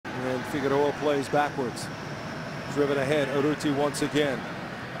Figueroa plays backwards. Driven ahead, Urruti once again.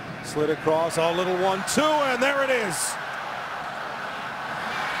 Slid across, a little 1-2, and there it is.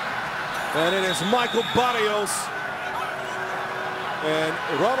 And it is Michael Barrios.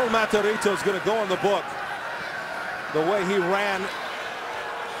 And Ronald Matarrito is going to go in the book. The way he ran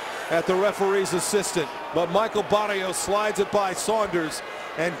at the referee's assistant. But Michael Barrios slides it by Saunders,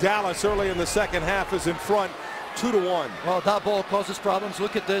 and Dallas early in the second half is in front 2-1. Well, that ball causes problems.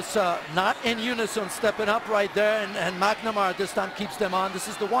 Look at this, not in unison, stepping up right there, and McNamara this time keeps them on. This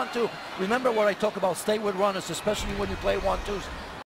is the 1-2. Remember what I talk about, stay with runners, especially when you play 1-2s.